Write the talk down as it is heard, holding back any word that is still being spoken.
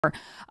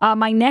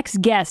My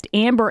next guest,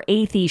 Amber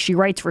Athey, she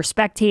writes for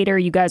Spectator.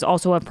 You guys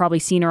also have probably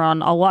seen her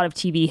on a lot of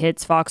TV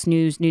hits, Fox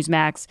News,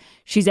 Newsmax.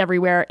 She's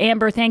everywhere.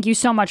 Amber, thank you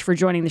so much for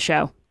joining the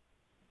show.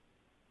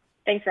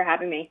 Thanks for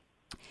having me.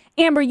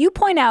 Amber, you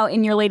point out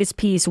in your latest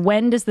piece,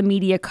 when does the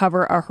media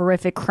cover a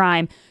horrific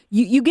crime?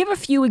 You give a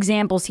few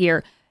examples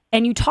here,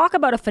 and you talk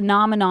about a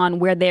phenomenon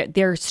where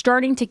they're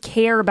starting to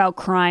care about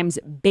crimes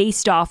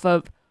based off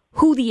of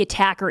who the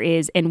attacker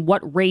is and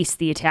what race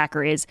the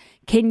attacker is.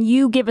 Can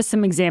you give us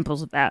some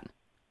examples of that?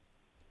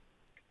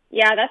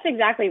 Yeah, that's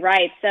exactly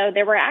right. So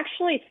there were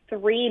actually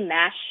 3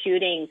 mass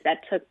shootings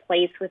that took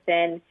place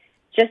within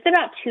just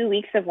about 2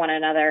 weeks of one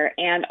another,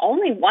 and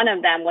only one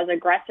of them was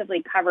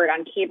aggressively covered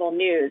on cable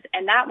news,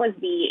 and that was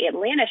the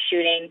Atlanta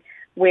shooting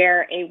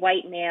where a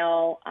white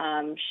male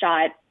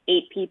shot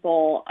 8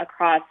 people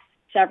across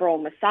several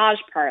massage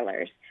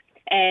parlors.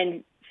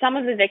 And some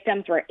of the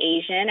victims were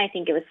Asian. I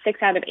think it was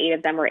 6 out of 8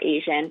 of them were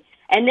Asian.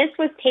 And this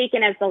was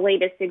taken as the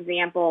latest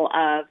example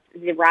of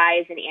the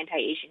rise in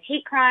anti-Asian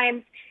hate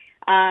crimes.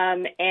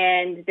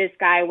 And this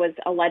guy was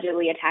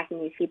allegedly attacking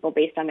these people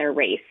based on their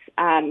race.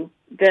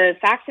 The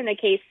facts in the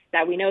case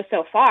that we know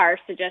so far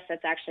suggest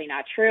that's actually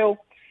not true.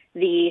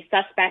 The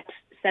suspect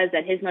says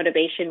that his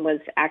motivation was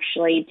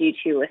actually due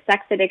to a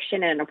sex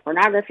addiction and a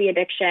pornography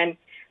addiction,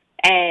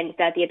 and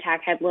that the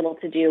attack had little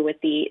to do with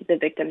the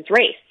victim's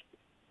race.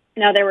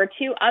 Now, there were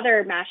 2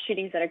 other mass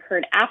shootings that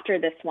occurred after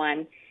this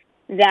one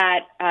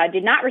that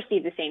did not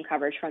receive the same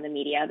coverage from the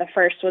media. The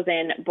first was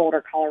in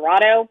Boulder,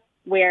 Colorado,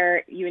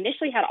 where you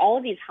initially had all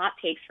of these hot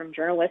takes from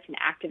journalists and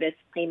activists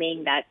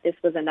claiming that this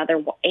was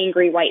another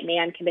angry white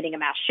man committing a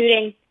mass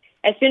shooting.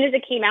 As soon as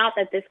it came out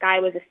that this guy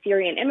was a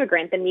Syrian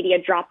immigrant, the media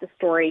dropped the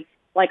story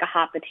like a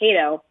hot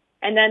potato.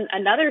 And then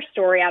another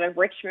story out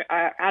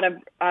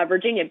of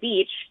Virginia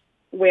Beach,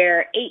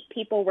 where 8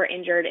 people were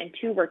injured and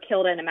 2 were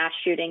killed in a mass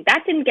shooting.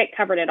 That didn't get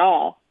covered at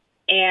all.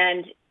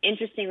 And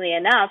interestingly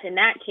enough, in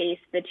that case,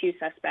 the 2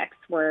 suspects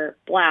were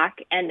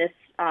Black, and this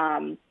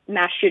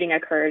mass shooting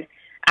occurred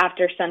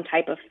after some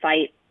type of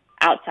fight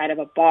outside of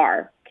a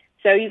bar.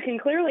 So you can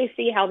clearly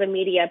see how the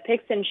media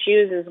picks and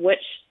chooses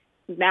which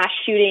mass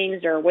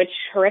shootings or which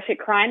horrific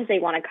crimes they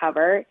want to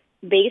cover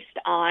based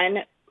on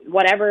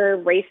whatever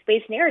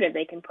race-based narrative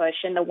they can push.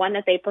 And the one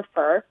that they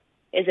prefer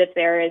is if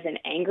there is an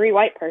angry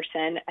white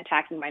person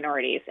attacking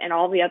minorities, and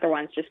all the other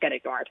ones just get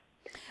ignored.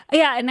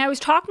 Yeah, and I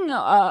was talking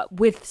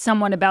with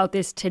someone about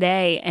this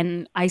today,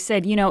 and I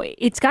said,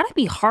 it's got to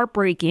be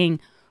heartbreaking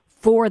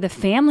for the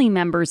family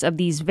members of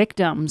these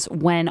victims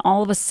when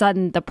all of a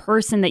sudden the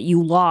person that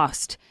you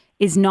lost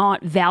is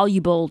not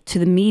valuable to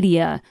the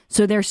media,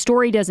 so their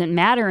story doesn't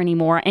matter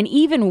anymore. And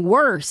even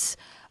worse,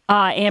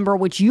 Amber,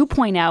 which you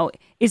point out,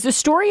 is the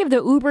story of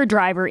the Uber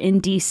driver in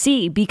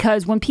D.C.,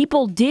 because when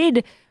people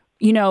did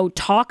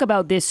talk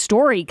about this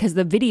story, because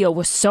the video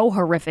was so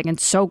horrific and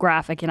so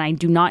graphic, and I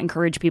do not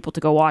encourage people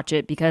to go watch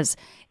it because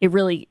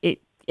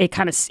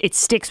it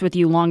sticks with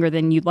you longer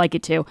than you'd like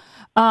it to.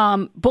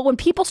 But when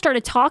people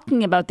started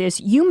talking about this,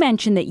 you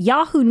mentioned that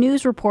Yahoo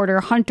News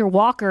reporter Hunter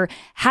Walker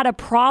had a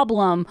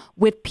problem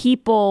with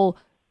people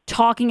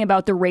talking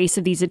about the race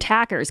of these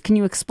attackers. Can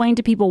you explain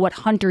to people what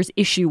Hunter's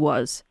issue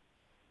was?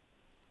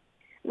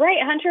 Right.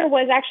 Hunter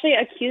was actually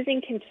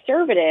accusing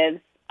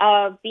conservatives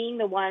of being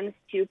the ones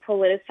to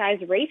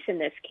politicize race in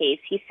this case.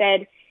 He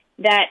said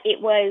that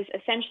it was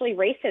essentially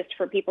racist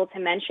for people to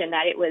mention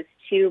that it was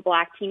 2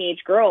 Black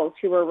teenage girls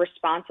who were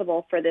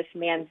responsible for this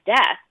man's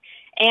death.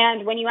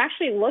 And when you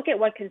actually look at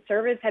what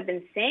conservatives have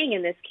been saying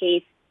in this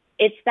case,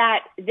 it's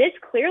that this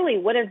clearly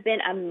would have been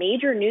a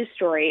major news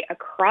story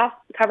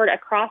covered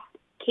across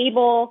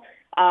cable,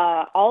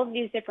 all of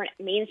these different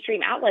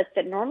mainstream outlets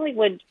that normally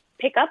would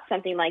pick up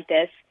something like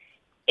this,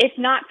 if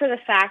not for the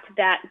fact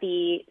that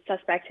the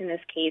suspects in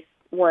this case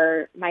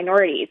were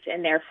minorities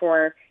and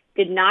therefore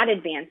did not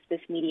advance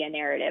this media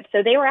narrative.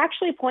 So they were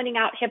actually pointing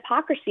out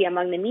hypocrisy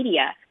among the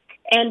media.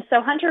 And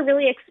so Hunter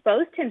really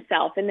exposed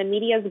himself in the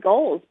media's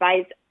goals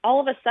by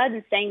all of a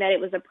sudden saying that it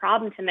was a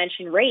problem to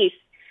mention race,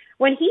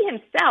 when he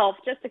himself,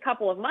 just a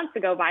couple of months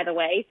ago, by the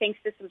way, thanks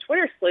to some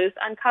Twitter sleuths,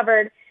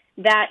 uncovered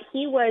that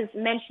he was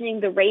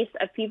mentioning the race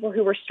of people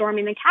who were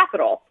storming the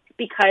Capitol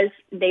because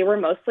they were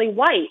mostly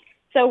white.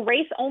 So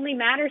race only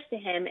matters to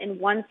him in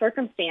one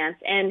circumstance.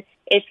 And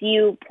if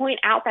you point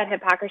out that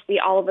hypocrisy,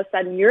 all of a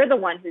sudden you're the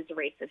one who's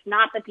racist,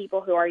 not the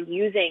people who are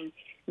using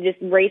this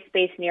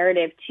race-based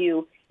narrative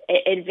to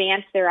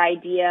advance their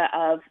idea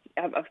of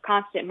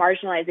constant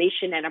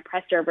marginalization and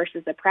oppressor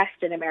versus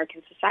oppressed in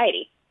American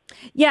society.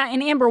 Yeah,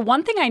 and Amber,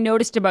 one thing I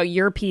noticed about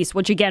your piece,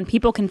 which again,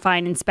 people can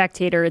find in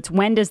Spectator, it's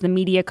when does the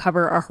media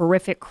cover a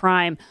horrific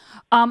crime?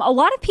 A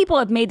lot of people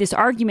have made this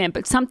argument,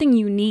 but something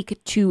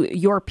unique to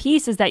your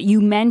piece is that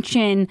you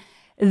mention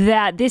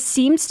that this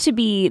seems to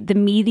be the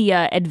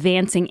media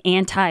advancing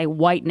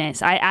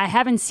anti-whiteness. I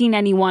haven't seen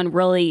anyone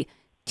really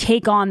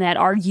take on that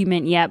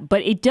argument yet,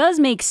 but it does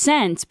make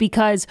sense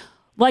because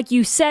like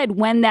you said,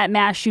 when that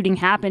mass shooting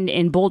happened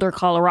in Boulder,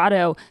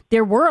 Colorado,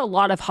 there were a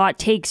lot of hot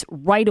takes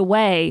right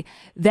away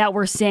that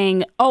were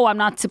saying, oh, I'm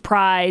not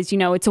surprised.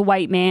 It's a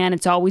white man.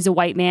 It's always a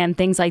white man,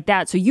 things like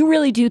that. So you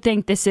really do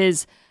think this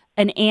is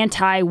an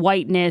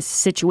anti-whiteness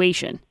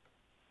situation?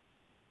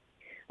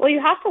 Well, you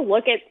have to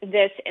look at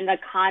this in the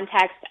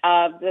context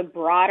of the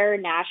broader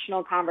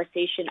national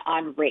conversation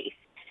on race,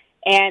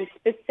 and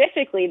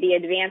specifically the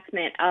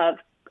advancement of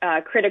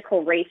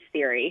critical race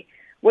theory,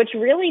 which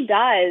really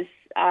does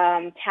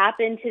tap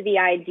into the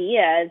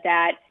idea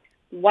that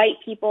white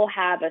people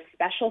have a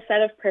special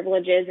set of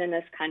privileges in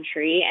this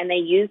country, and they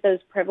use those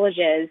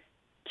privileges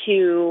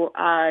to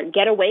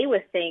get away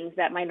with things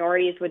that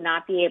minorities would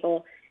not be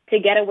able to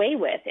get away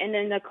with. And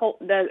in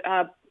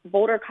the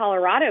Boulder,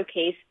 Colorado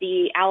case,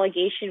 the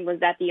allegation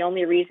was that the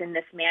only reason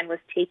this man was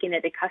taken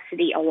into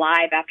custody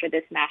alive after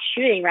this mass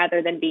shooting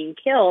rather than being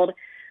killed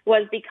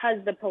was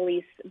because the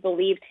police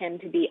believed him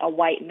to be a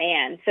white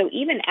man. So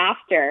even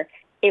after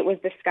it was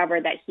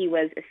discovered that he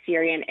was a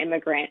Syrian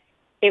immigrant,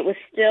 it was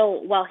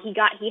still,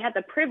 he had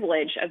the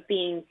privilege of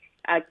being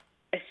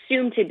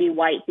assumed to be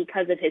white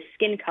because of his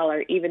skin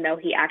color, even though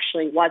he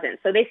actually wasn't.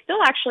 So they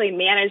still actually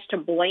managed to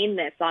blame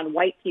this on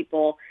white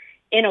people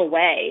in a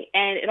way.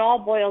 And it all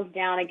boils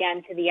down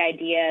again to the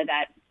idea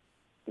that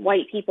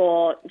white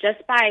people,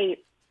 just by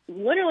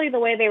literally the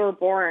way they were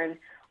born,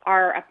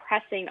 are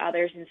oppressing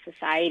others in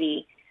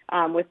society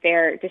with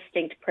their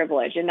distinct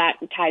privilege. And that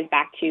ties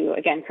back to,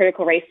 again,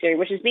 critical race theory,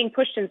 which is being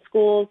pushed in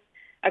schools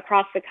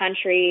across the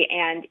country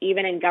and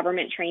even in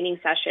government training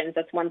sessions.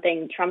 That's one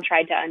thing Trump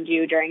tried to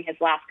undo during his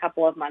last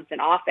couple of months in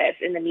office.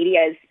 And the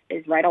media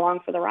is right along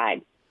for the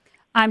ride.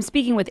 I'm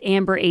speaking with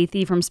Amber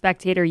Athey from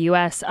Spectator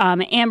US.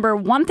 Amber,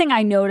 one thing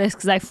I noticed,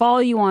 because I follow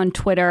you on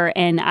Twitter,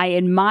 and I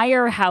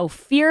admire how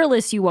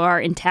fearless you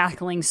are in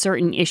tackling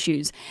certain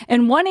issues.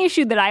 And one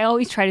issue that I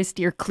always try to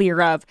steer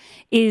clear of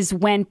is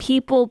when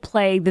people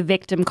play the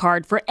victim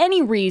card for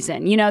any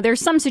reason. There's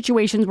some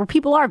situations where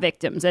people are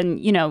victims, and,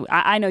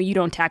 I know you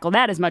don't tackle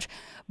that as much.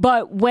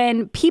 But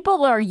when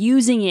people are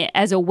using it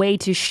as a way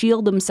to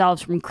shield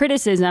themselves from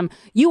criticism,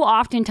 you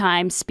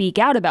oftentimes speak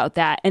out about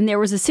that. And there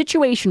was a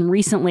situation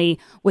recently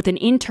with an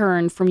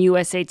intern from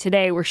USA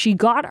Today where she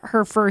got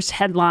her first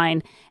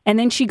headline and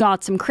then she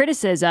got some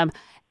criticism.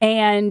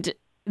 And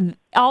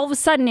all of a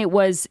sudden it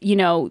was,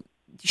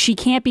 she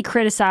can't be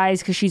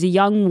criticized because she's a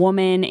young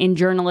woman in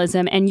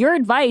journalism. And your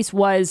advice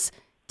was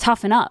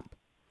toughen up.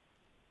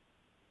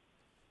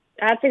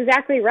 That's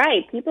exactly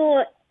right.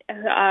 People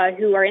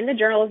who are in the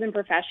journalism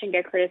profession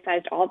get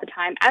criticized all the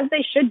time, as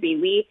they should be.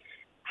 We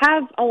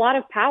have a lot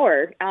of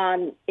power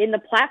in the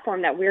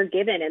platform that we're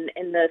given and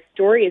in the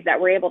stories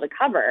that we're able to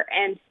cover.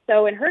 And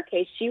so in her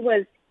case, she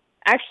was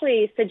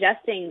actually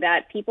suggesting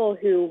that people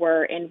who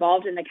were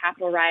involved in the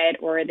Capitol riot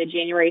or the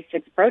January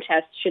 6th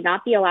protests should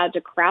not be allowed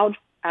to crowd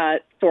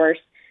source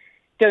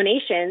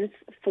donations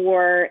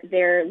for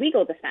their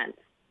legal defense.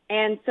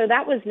 And so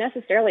that was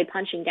necessarily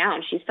punching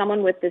down. She's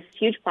someone with this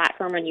huge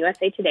platform on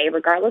USA Today,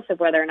 regardless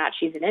of whether or not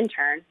she's an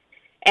intern.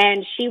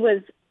 And she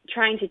was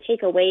trying to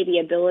take away the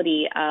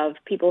ability of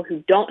people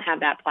who don't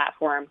have that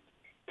platform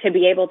to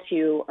be able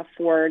to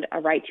afford a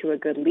right to a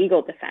good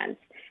legal defense.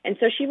 And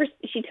so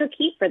she took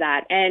heat for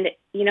that. And,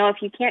 if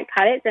you can't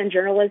cut it, then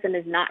journalism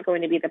is not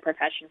going to be the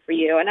profession for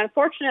you. And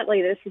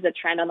unfortunately, this is a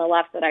trend on the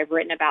left that I've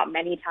written about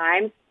many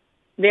times.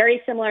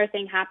 Very similar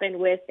thing happened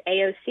with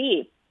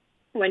AOC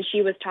when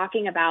she was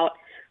talking about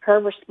her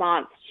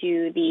response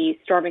to the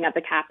storming of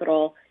the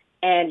Capitol.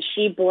 And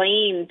she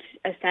blamed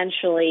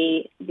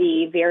essentially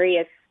the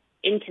various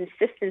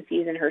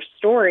inconsistencies in her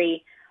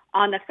story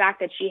on the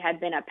fact that she had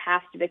been a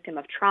past victim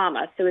of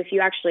trauma. So if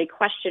you actually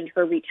questioned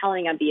her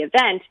retelling of the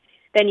event,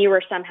 then you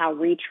were somehow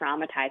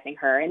re-traumatizing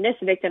her. And this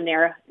victim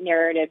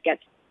narrative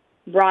gets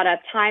brought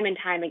up time and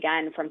time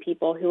again from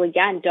people who,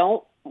 again,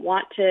 don't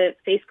want to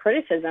face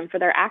criticism for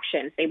their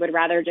actions. They would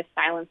rather just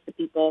silence the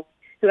people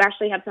who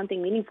actually have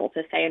something meaningful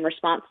to say in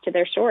response to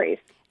their stories.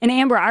 And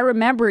Amber, I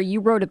remember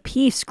you wrote a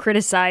piece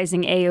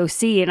criticizing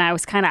AOC,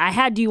 and I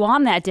had you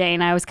on that day,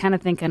 and I was kind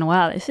of thinking,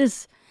 wow, this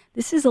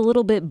is a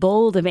little bit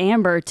bold of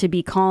Amber to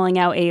be calling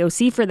out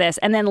AOC for this.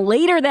 And then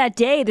later that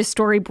day, the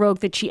story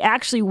broke that she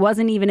actually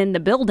wasn't even in the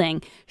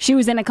building. She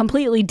was in a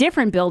completely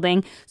different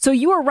building. So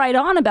you were right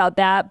on about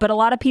that, but a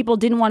lot of people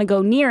didn't want to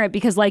go near it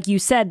because, like you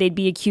said, they'd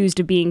be accused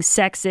of being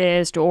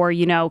sexist or,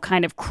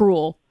 kind of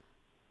cruel.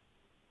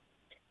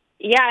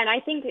 Yeah, and I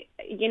think,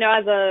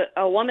 as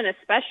a woman,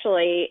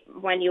 especially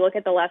when you look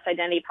at the left's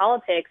identity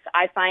politics,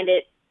 I find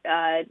it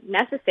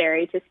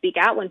necessary to speak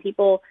out when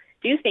people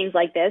do things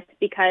like this,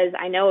 because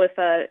I know if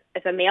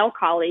a male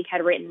colleague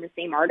had written the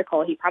same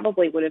article, he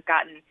probably would have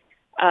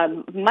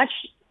gotten much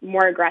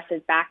more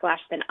aggressive backlash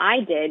than I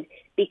did,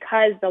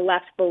 because the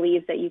left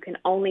believes that you can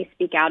only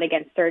speak out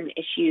against certain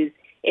issues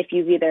if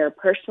you've either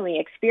personally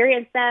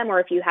experienced them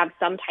or if you have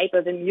some type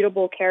of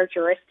immutable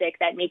characteristic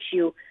that makes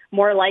you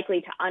more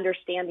likely to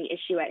understand the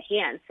issue at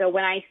hand. So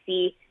when I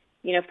see,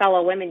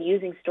 fellow women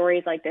using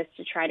stories like this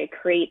to try to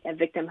create a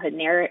victimhood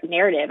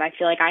narrative, I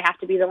feel like I have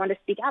to be the one to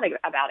speak out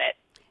about it.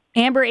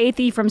 Amber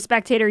Athey from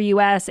Spectator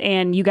US,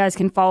 and you guys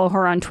can follow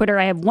her on Twitter.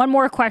 I have one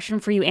more question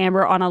for you,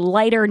 Amber, on a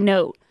lighter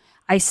note.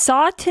 I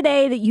saw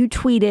today that you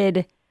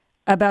tweeted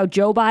about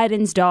Joe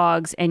Biden's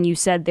dogs, and you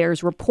said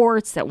there's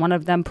reports that one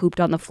of them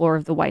pooped on the floor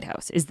of the White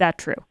House. Is that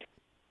true?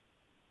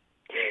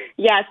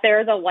 Yes,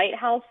 there is a White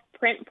House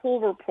print pool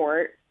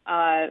report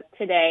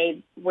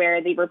today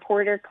where the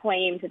reporter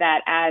claimed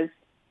that as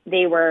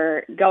they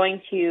were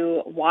going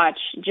to watch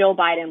Jill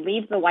Biden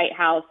leave the White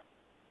House,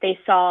 they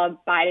saw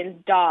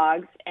Biden's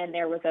dogs, and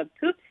there was a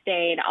poop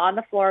stain on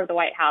the floor of the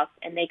White House,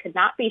 and they could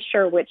not be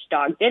sure which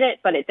dog did it,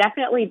 but it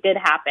definitely did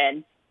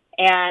happen.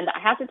 And I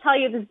have to tell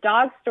you, this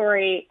dog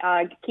story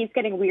keeps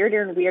getting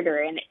weirder and weirder,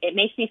 and it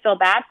makes me feel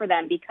bad for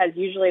them because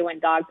usually when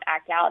dogs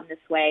act out in this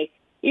way,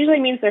 usually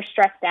means they're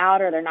stressed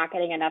out or they're not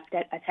getting enough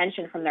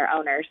attention from their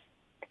owners.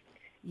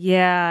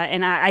 Yeah,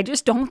 and I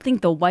just don't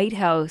think the White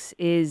House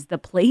is the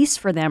place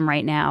for them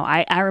right now.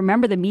 I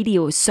remember the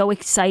media was so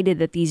excited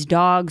that these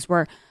dogs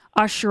were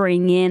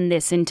ushering in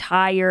this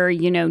entire,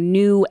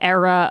 new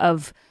era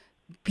of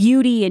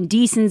beauty and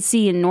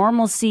decency and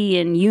normalcy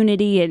and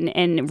unity,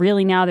 and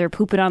really now they're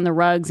pooping on the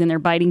rugs and they're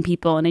biting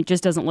people, and it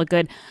just doesn't look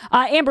good.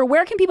 Amber,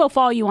 where can people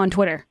follow you on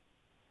Twitter?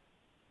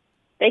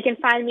 They can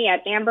find me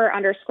at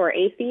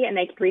Amber_Athey, and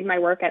they can read my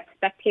work at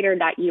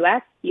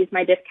Spectator.us. Use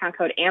my discount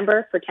code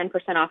Amber for 10%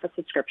 off a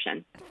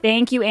subscription.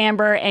 Thank you,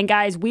 Amber. And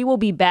guys, we will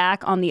be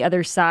back on the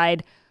other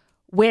side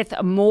with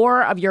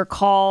more of your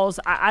calls.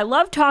 I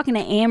love talking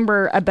to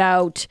Amber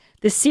about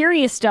the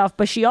serious stuff,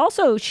 but she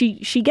also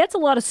she gets a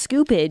lot of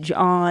scoopage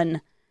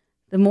on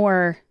the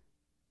more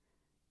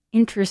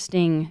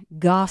interesting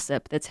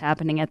gossip that's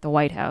happening at the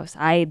White House.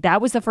 That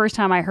was the first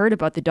time I heard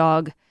about the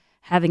dog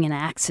having an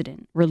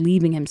accident,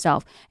 relieving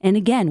himself. And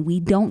again, we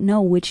don't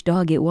know which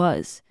dog it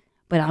was,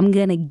 but I'm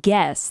going to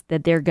guess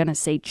that they're going to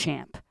say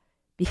Champ,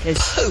 because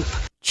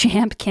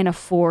Champ can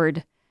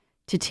afford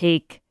to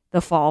take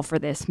the fall for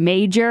this.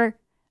 Major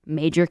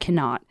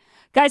cannot.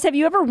 Guys, have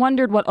you ever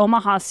wondered what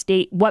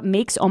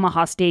makes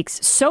Omaha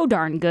steaks so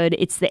darn good?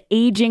 It's the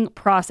aging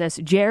process.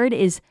 Jared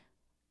is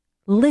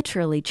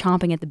literally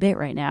chomping at the bit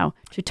right now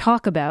to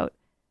talk about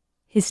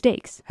his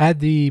steaks.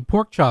 Had the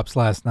pork chops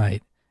last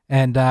night,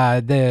 and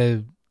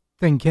the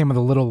thing came with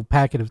a little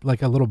packet of,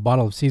 like a little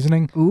bottle of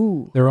seasoning.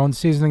 Ooh. Their own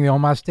seasoning, the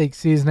Omaha steak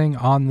seasoning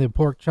on the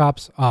pork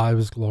chops. It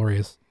was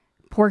glorious.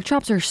 Pork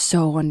chops are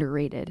so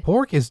underrated.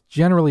 Pork is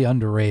generally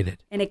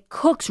underrated. And it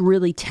cooks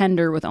really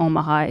tender with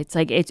Omaha. It's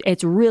like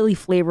it's really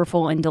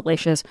flavorful and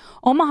delicious.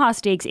 Omaha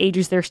Steaks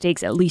ages their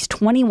steaks at least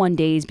 21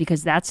 days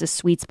because that's a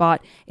sweet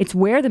spot. It's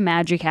where the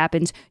magic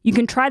happens. You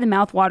can try the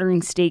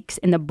mouth-watering steaks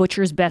in the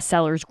Butcher's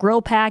Bestsellers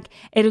Grill Pack.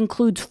 It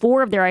includes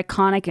 4 of their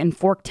iconic and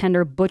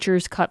fork-tender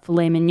Butcher's cut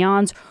filet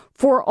mignons,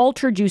 4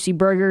 ultra-juicy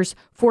burgers,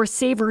 4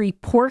 savory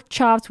pork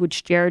chops,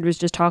 which Jared was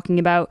just talking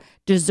about,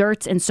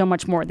 desserts, and so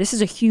much more. This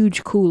is a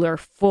huge cooler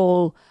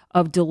full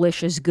of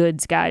delicious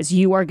goods, guys.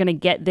 You are going to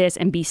get this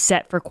and be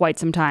set for quite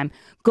some time.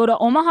 Go to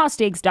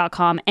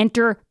omahasteaks.com,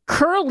 enter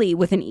Curley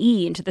with an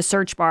E into the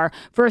search bar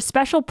for a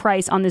special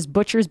price on this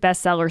Butcher's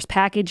Bestsellers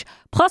package.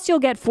 Plus, you'll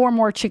get 4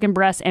 more chicken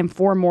breasts and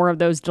 4 more of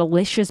those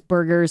delicious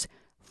burgers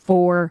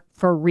for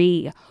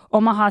free.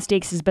 Omaha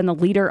Steaks has been the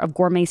leader of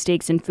gourmet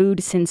steaks and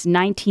food since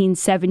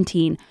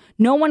 1917.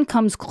 No one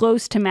comes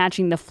close to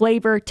matching the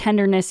flavor,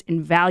 tenderness,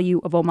 and value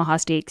of Omaha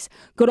Steaks.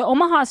 Go to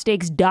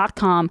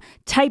omahasteaks.com,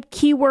 type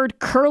keyword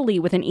Curley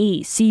with an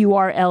E,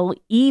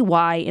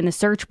 C-U-R-L-E-Y in the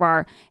search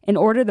bar, and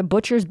order the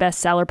Butcher's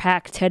Bestseller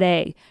Pack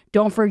today.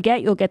 Don't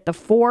forget, you'll get the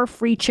 4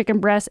 free chicken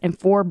breasts and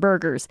 4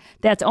 burgers.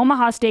 That's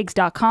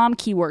omahasteaks.com,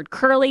 keyword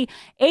Curley,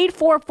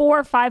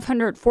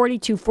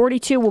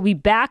 844-500-4242. We'll be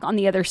back on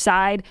the other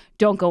side.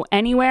 Don't go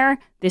anywhere.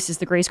 This is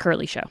The Grace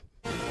Curley Show.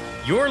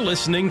 You're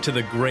listening to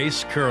The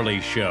Grace Curley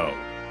Show.